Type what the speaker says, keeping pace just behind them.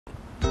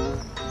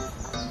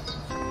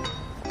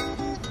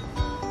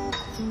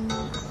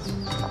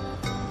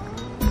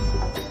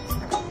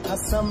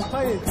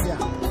Asampaetia.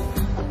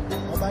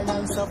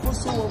 Obanyansa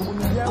foso wo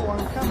munye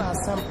won kana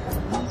asam.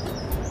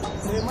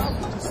 Sema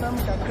tusam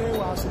kakre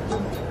wa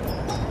asopem.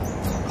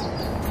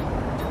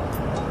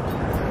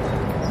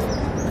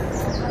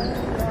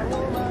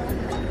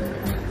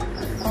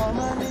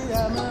 Omani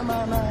ya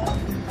mama.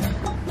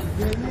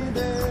 Yeni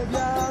de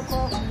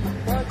biako.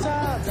 Wacha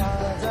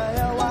za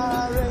ya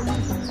ware.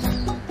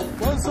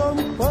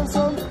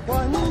 Bonsom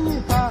wanini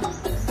pa.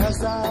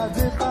 Asa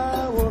de pa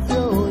wo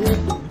fioye.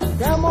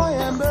 Kamo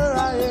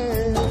yembera ye.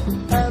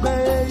 Ebe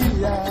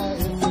ya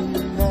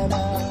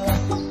ifina.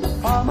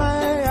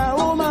 Omaya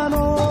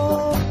umano.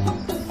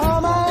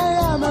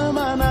 Omaya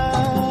mamana.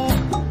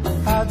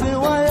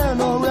 Adiwa ye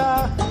no ra.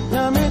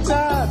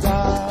 Nyamicha ta.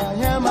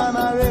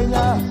 Nyamana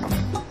renya.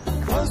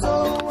 Bonso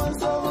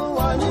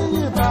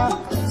wanini pa.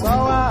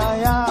 Sawa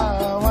ya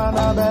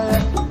wanabe.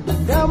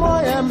 Kamo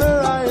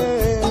yembera ye.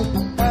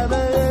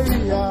 Ebe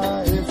ya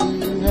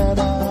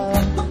ifina.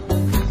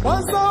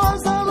 Bonso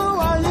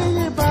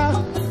wanini pa.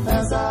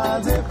 Asa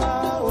de pa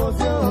wo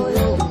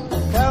fioye.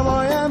 Kamo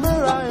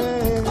yembera ye.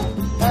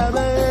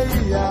 Ebe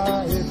ya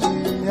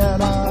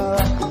ifina.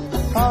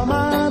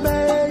 Amabe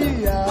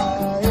ya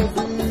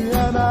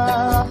ifina.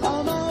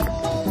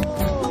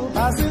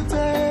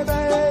 Asite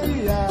be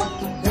ya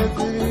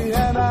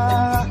ifina.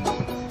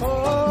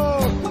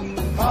 Oh,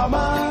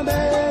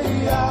 amabe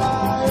ya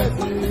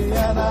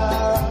ifina.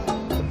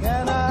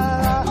 Yana,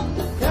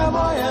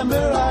 kamo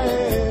yembera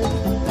ye.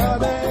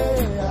 Ebe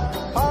ya.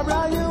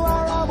 Obra you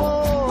arabo.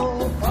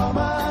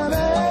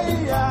 Amabe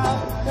ya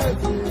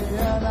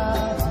ifina.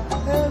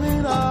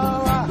 Emina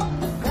wa.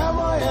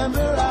 Kamo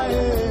yembera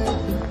ye.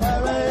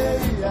 Ebe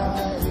ya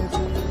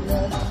ifina.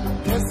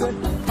 Kese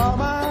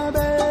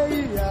amabe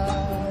ya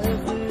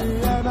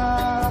ifina.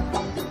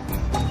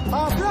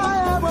 Obra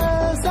ya we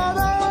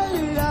sabe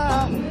ya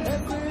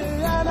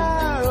ifina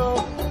ro.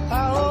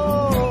 Ao.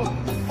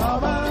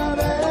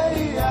 Amabe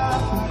ya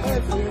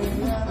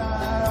ifina.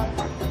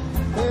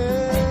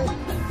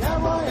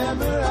 Kamo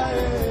yembera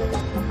ye.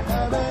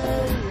 Ebe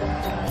ya.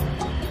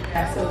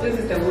 So this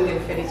is the Wood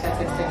and Furniture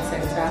Testing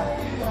Center,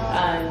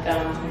 and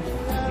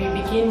we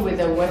begin with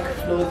a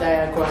workflow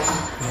diagram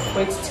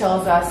which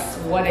tells us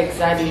what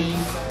exactly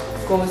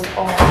goes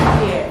on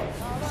here.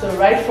 So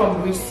right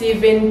from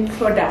receiving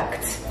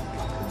product,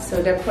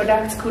 so the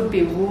product could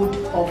be wood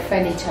or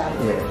furniture.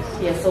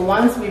 Yes. So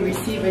once we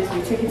receive it,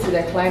 we take it to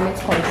the climate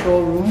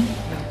control room.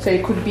 So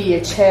it could be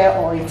a chair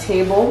or a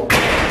table,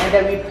 and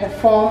then we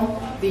perform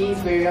these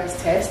various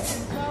tests.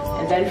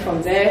 And then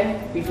from there,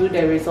 we do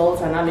the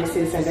results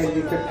analysis, and then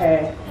we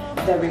prepare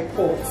the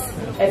reports.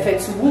 If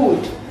it's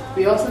wood,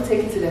 we also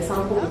take it to the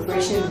sample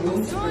preparation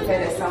room to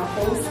prepare the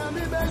samples.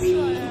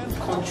 We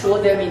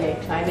control them in a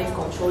climate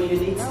control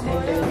unit,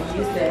 and then we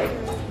use the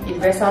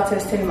universal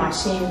testing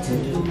machine to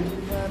do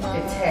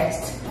the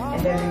test,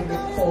 and then we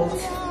report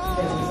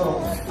the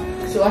results.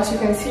 So as you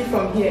can see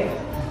from here,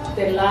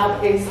 the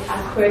lab is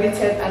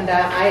accredited under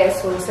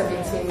ISO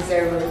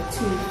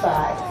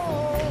 17025.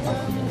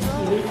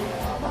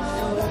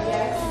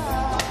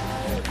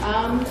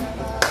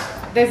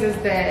 This is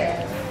the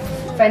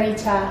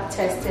furniture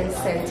testing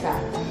center.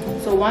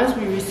 So once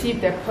we receive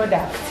the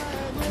product,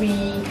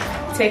 we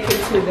take it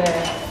to the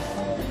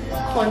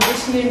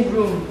conditioning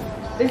room.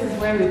 This is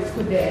where we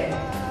put the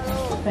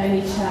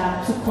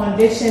furniture to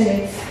condition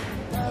it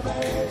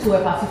to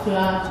a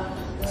particular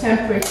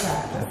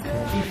temperature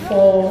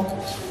before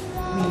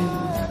we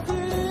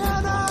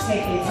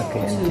take it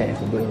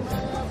to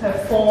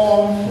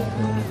perform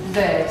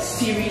the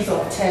series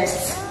of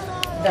tests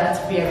that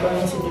we are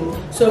going to do.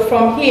 So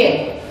from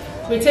here,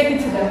 we take it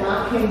to the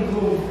marking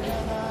room.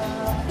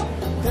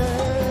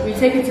 We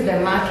take it to the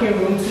marking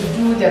room to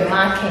do the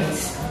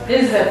markings.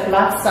 This is a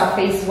flat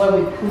surface where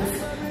we put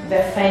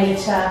the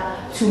furniture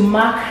to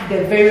mark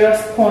the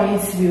various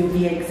points we will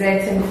be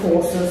exerting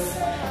forces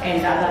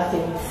and other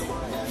things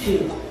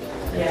too.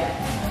 Yeah.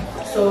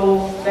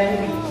 So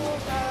then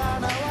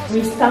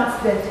we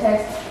start the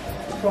test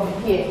from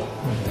here.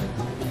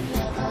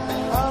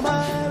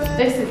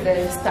 This is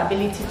the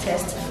stability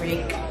test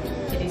rig.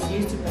 It is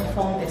used to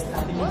perform the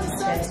stability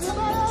test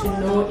to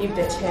know if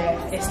the chair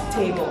is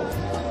stable.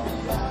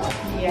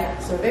 Yeah,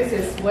 so this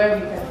is where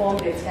we perform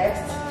the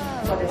test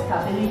for the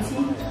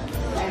stability.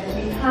 And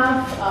we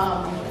have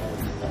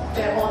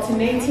the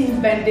alternating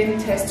bending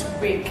test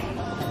rig.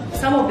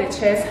 Some of the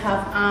chairs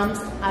have arms,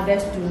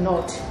 others do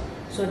not.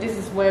 So this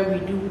is where we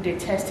do the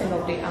testing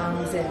of the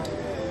arms, and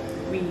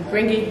we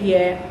bring it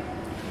here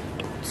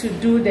to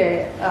do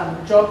the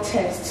drop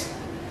test.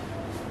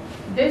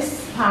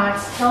 This part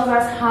tells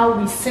us how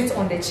we sit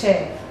on the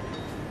chair.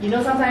 You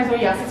know, sometimes when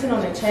you are sitting on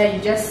the chair, you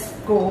just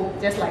go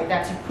just like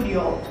that. You put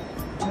your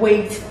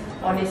weight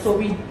on it. So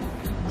we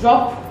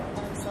drop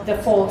the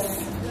force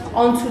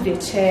onto the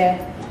chair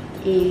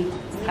a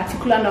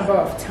particular number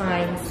of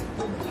times.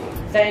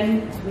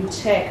 Then we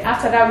check.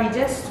 After that, we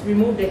just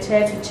remove the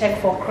chair to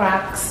check for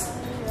cracks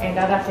and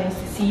other things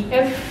to see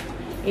if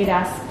it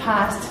has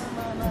passed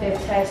the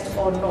test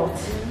or not.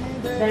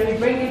 Then we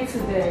bring it to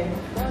the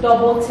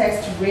double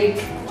test rig,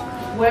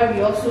 where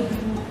we also do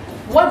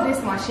what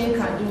this machine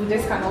can do,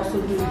 this can also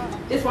do.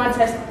 This one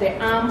tests the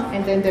arm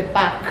and then the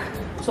back.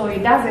 So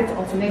it does it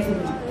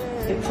alternatively.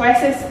 It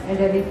presses and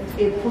then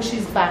it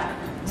pushes back.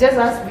 Just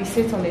as we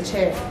sit on the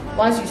chair,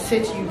 once you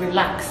sit, you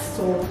relax.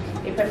 So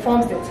it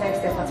performs the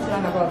test a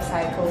particular number of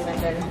cycles, and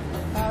then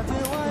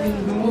we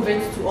remove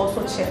it to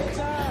also check.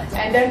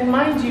 And then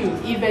mind you,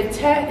 if a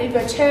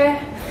chair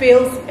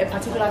fails a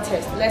particular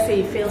test, let's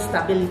say it fails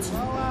stability,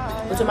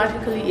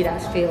 automatically it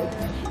has failed.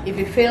 If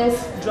it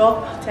fails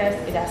drop test,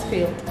 it has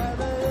failed.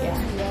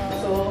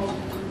 Yeah. So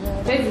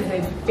this is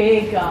a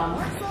big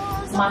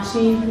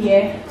machine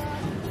here.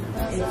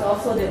 It's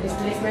also the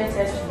displacement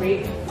test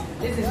rig.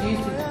 This is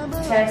used to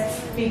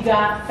test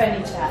bigger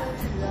furniture,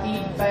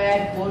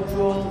 bed,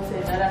 wardrobes,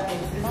 and other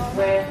things. This is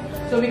where,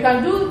 so we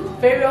can do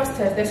various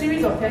tests. The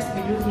series of tests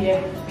we do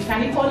here, we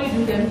can equally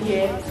do them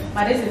here,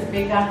 but this is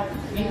bigger.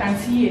 You can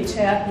see a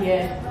chair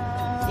here.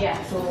 Yeah,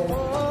 so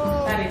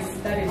that is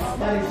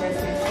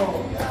just it for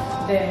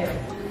the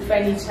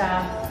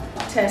furniture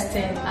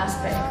testing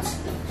aspect.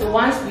 So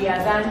once we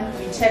are done,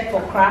 we check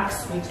for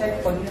cracks, we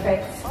check for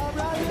defects,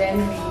 and then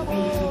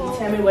we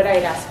determine whether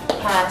it has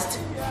passed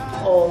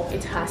or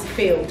it has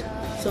failed.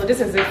 So this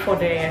is it for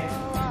the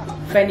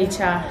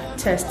furniture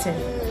testing.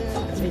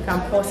 So you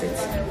can pause it.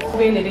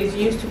 When it is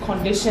used to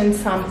condition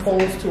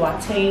samples to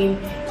attain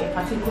a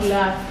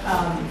particular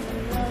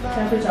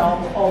temperature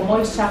or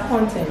moisture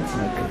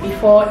content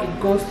before it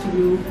goes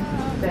through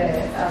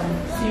the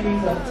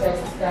series of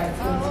tests that it's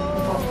going to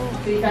perform.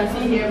 So you can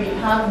see here we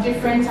have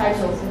different types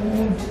of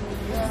wood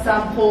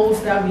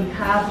samples that we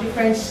have,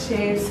 different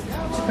shapes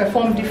to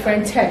perform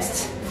different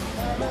tests.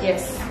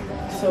 Yes.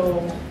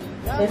 So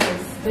this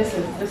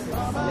is the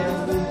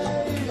wood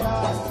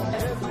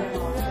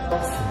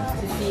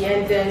to see,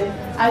 and then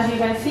as you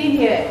can see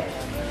here,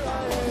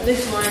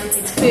 this one it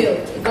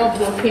failed. It got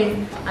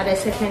broken at the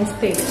second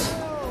stage.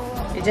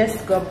 It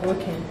just got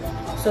broken.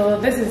 So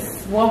this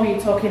is what we're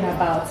talking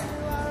about.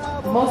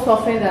 Most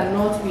often than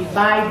not, we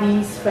buy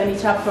these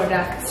furniture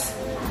products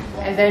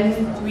and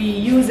then we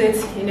use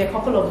it in a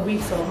couple of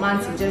weeks or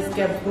months, it just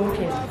gets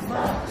broken.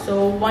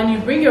 So when you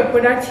bring your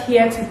product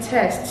here to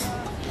test,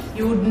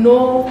 you would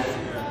know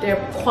the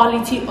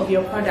quality of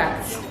your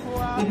product.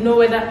 You'd know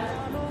whether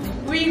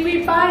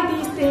we buy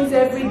these things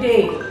every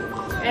day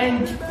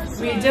and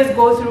we just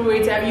go through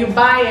it, and you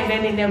buy and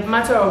then in a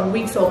matter of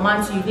weeks or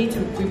months you need to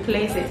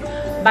replace it.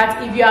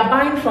 But if you are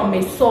buying from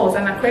a source,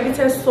 an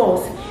accredited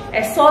source,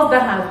 a source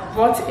that has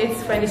brought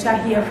its furniture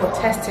here for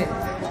testing,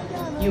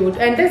 you would,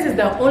 and this is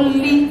the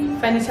only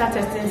furniture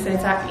testing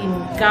center in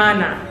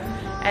Ghana,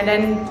 and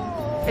then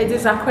it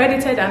is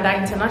accredited under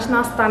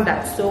international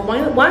standards. So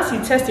once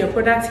you test your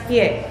product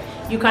here,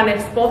 you can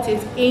export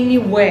it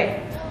anywhere,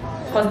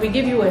 because we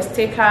give you a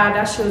sticker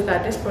that shows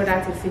that this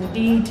product is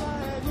indeed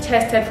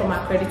tested from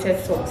accredited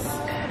source.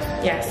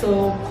 Yeah,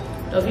 so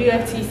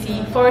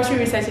WFTC, Forestry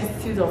Research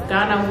Institute of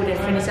Ghana Wood and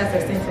Furniture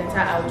Testing Center,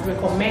 I would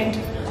recommend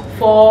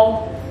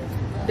for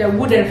the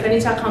wood and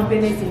furniture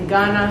companies in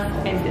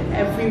Ghana and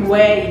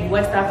everywhere in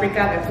West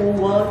Africa, the whole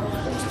world,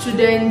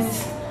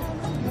 students,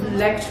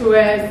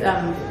 lecturers,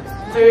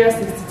 various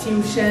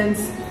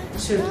institutions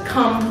should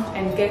come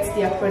and get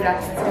their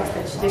products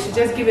tested. They should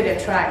just give it a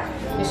try.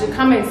 They should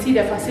come and see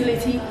the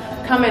facility,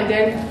 come and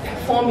then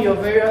perform your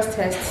various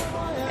tests,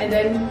 and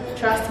then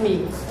trust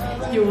me,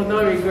 you will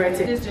not regret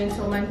it. This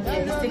gentleman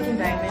here, he's taking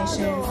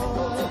dimensions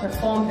to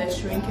perform the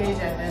shrinkage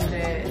and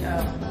then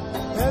the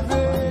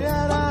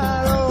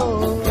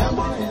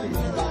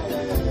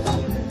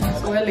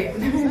swelling.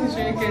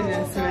 Shrinkage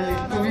and swelling.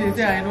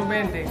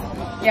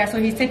 Yeah, so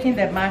he's taking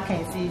the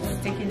markings, he's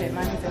taking the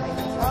markings and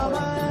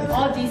then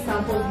all these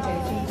samples you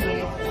can see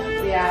here,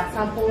 they are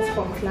samples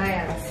from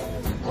clients,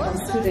 from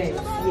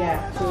students.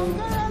 Yeah, so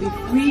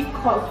we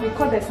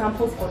cut the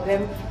samples for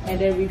them and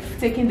then we've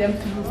taken them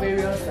through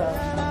various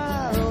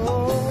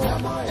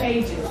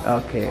stages.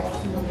 Okay.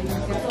 So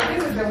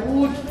this is the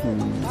wood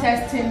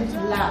testing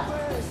lab.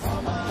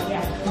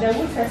 Yeah, the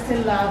wood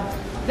testing lab,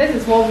 this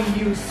is what we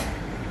use.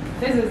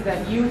 This is the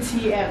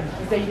UTM,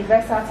 it's the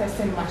universal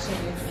testing machine.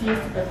 It's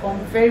used to perform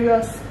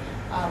various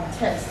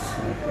tests.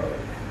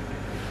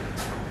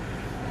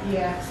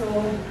 Yeah, so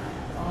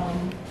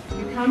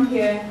you come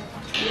here,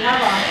 we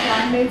have our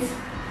climate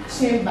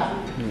chamber,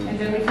 and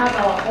then we have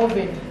our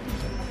oven.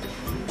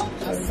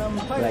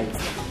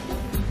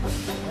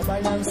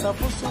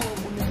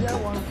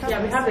 Yeah,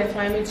 we have the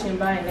climate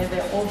chamber and then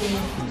the oven.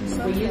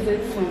 We use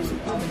it to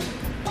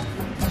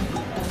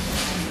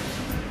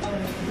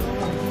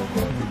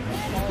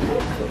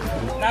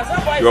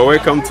You are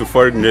welcome to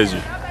FORIG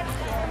Nursery.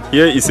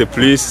 Here is a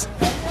place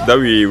that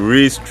we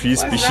raise tree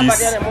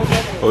species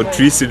or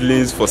tree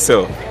seedlings for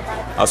sale,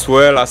 as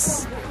well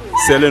as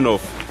selling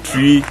of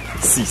tree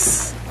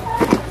seeds.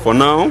 For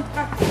now,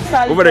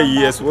 over the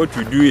years, what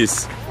we do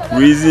is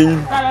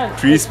raising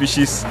tree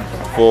species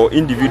for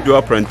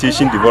individual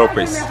plantation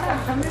developers,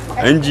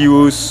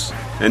 NGOs,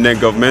 and then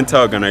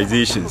governmental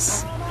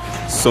organizations.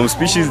 Some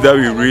species that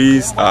we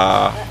raise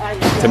are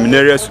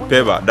Terminaria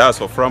superba, that's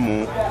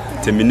Oframo,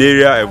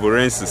 Terminaria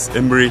evorensis,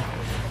 Emery,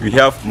 We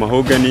have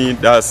mahogany,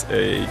 that's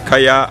a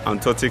Kaya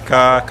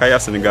Antarctica, Kaya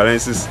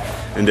Senegalensis,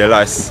 and the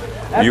last.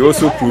 We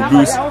also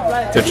produce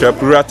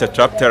Tetrapura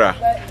tetraptera,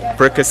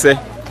 Precase.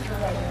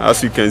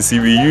 As you can see,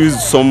 we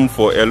use some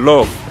for a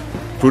lot of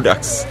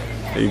products,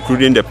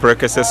 including the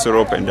Precase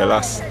syrup and the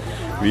last.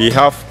 We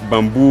have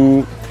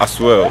bamboo as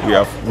well. We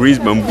have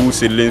raised bamboo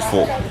seedlings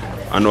for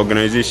an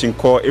organization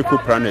called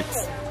Ecoplanet.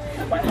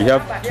 We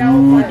have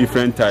 2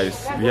 different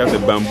types. We have the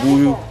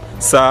bamboo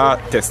Sa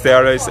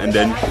testaris and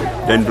then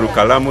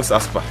Dendrocalamus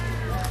asper.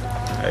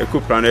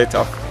 Ecoplanet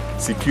have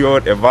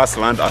secured a vast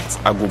land at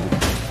Agogo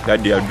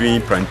that they are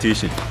doing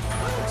plantation.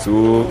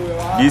 So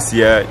this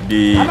year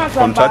they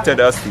contracted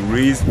us to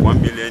raise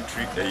 1 million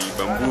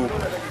bamboo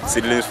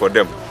seedlings for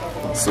them.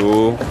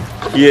 So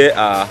here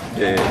are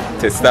the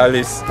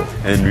testalis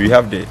and we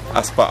have the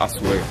asper as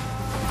well.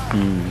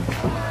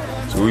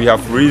 So we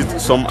have raised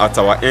some at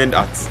our end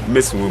at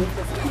Meswo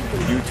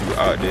due to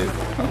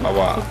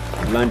our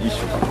land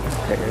issue.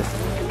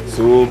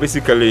 So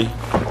basically,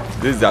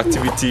 this is the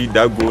activity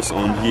that goes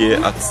on here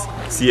at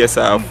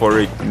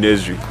CSIR-FORIG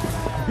nursery.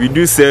 We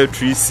do sell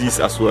tree seeds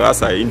as well,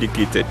 as I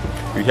indicated.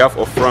 We have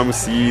Ophram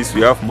seeds,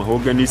 we have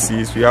mahogany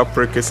seeds, we have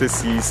Precase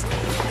seeds,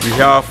 we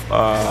have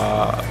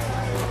a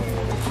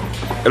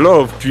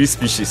lot of tree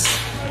species.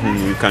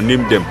 You can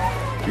name them.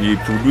 We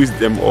produce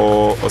them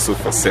all also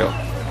for sale.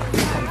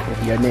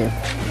 Your name?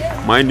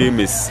 My name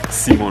is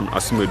Simon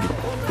Asumedu,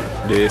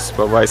 the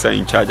supervisor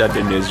in charge at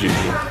the nursery.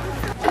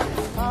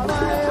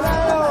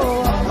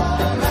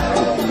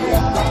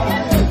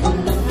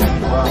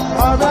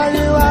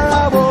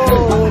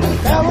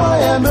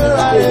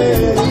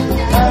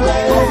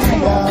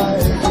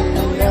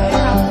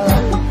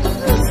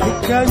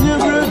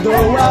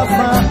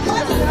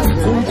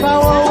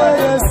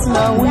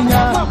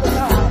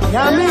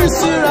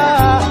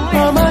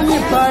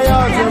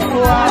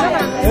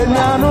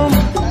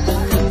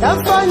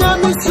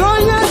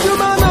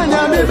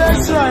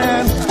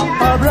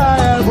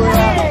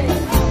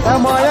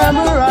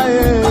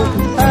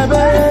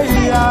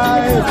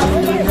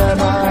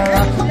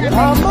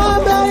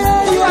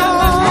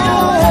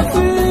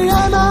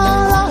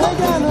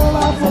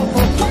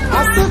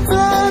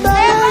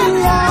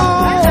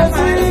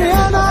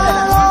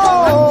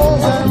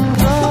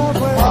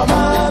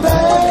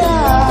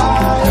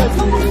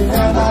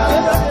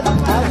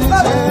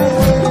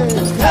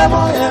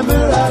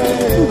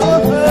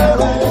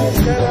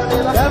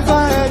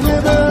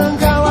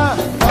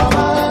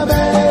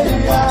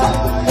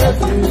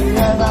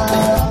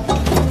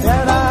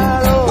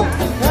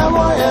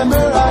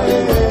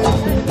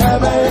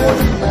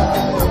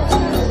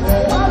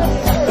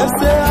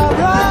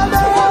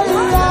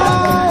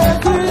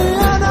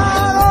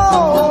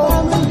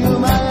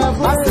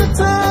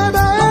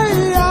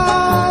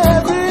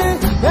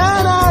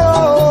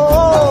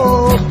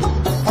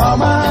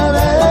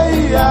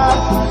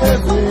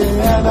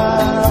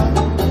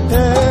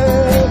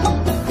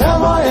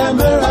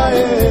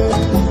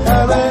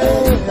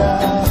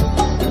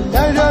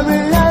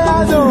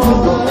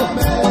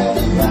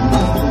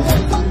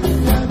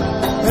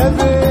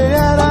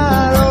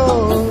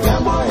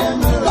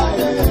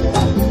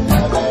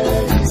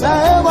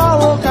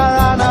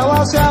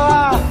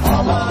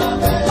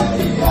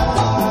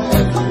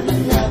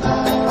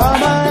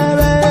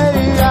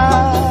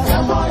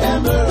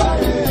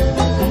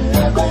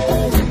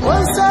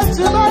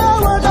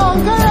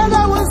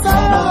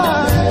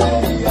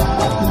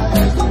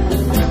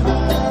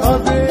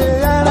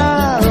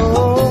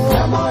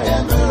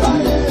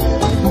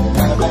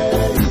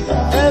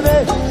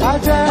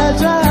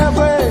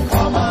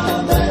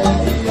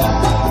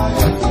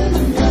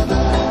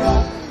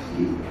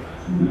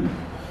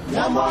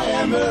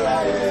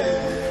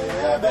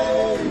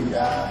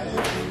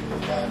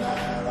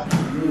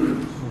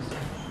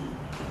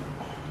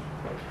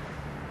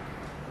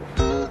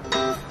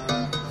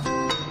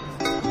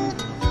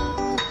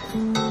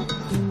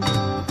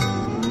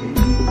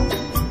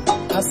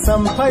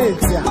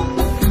 Sampayetia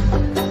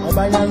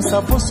Obanyansa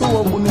Fusu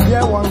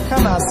Obunye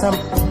Wankana Sam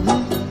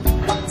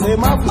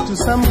Zema to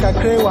Sam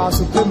Kakre was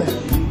Supreme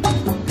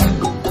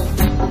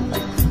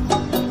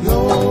Yo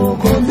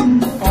Kofi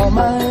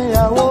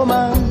Omaya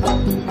woman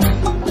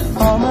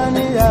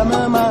Omani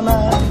Yamana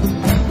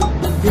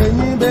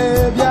Yeni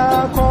baby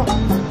Ako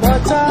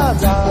Wata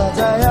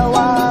Zaya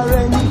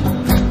Wareni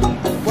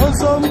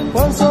Wonsom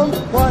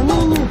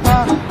Waninipa.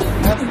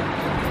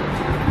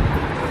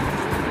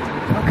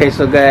 Okay,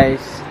 so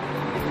guys,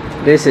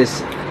 this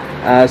is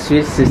our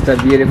sweet sister,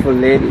 beautiful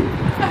lady,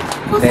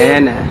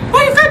 Diana.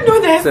 Why you can't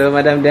do this? So,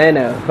 Madam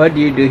Diana, what do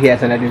you do here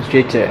as an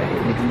administrator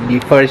in the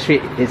Forestry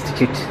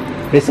Research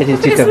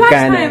Institute of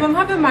Ghana? I'm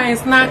having my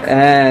snack.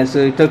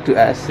 So you talk to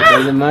us. It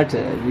doesn't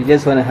matter. We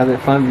just want to have a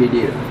fun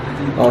video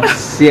of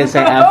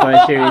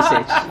CSIR-Forestry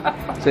Research.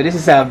 So this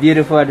is our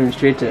beautiful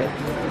administrator,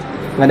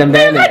 Madam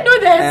Diana. You can't do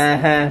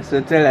this.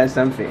 So tell us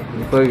something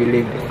before we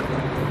leave.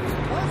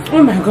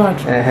 Oh my God.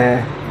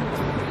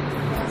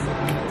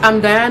 I'm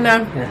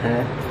Diana.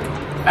 Uh-huh.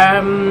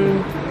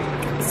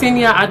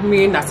 Senior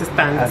admin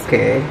assistant.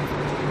 Okay.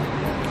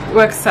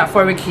 works at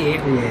FORIG here.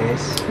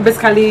 Yes.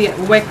 Basically,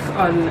 work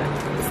on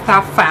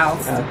staff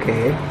files.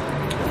 Okay.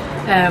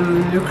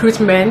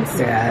 Recruitment.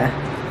 Yeah.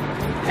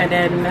 And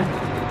then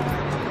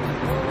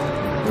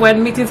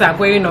when meetings are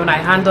going on, I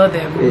handle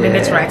the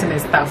minutes writing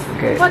and stuff.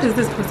 Okay. What is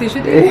this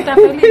position?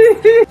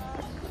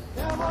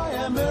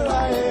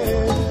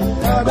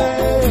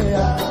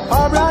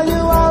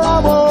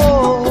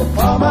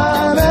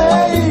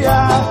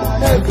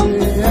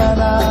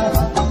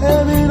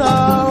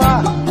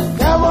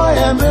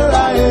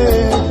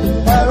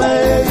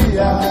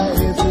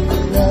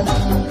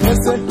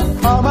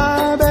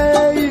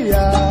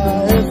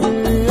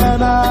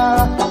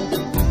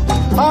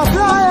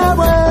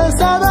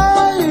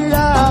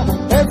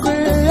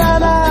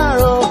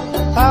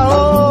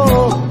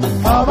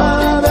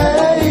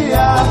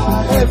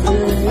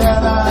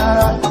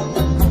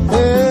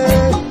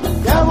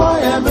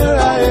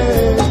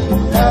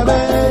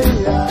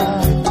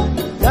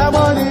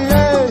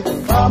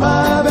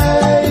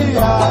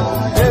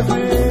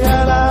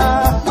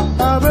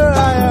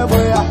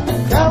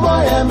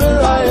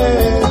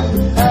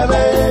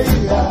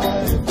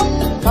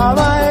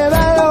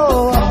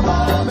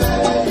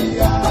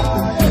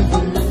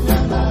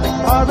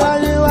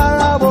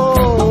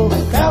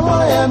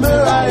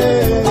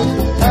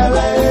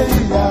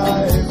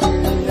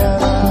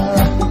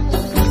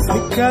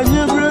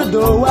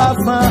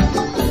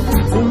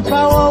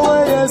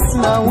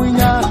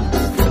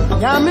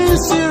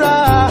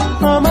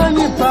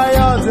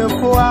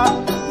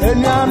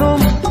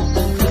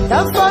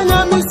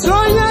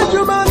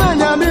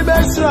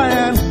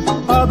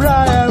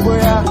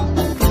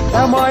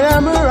 Am I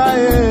am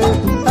right?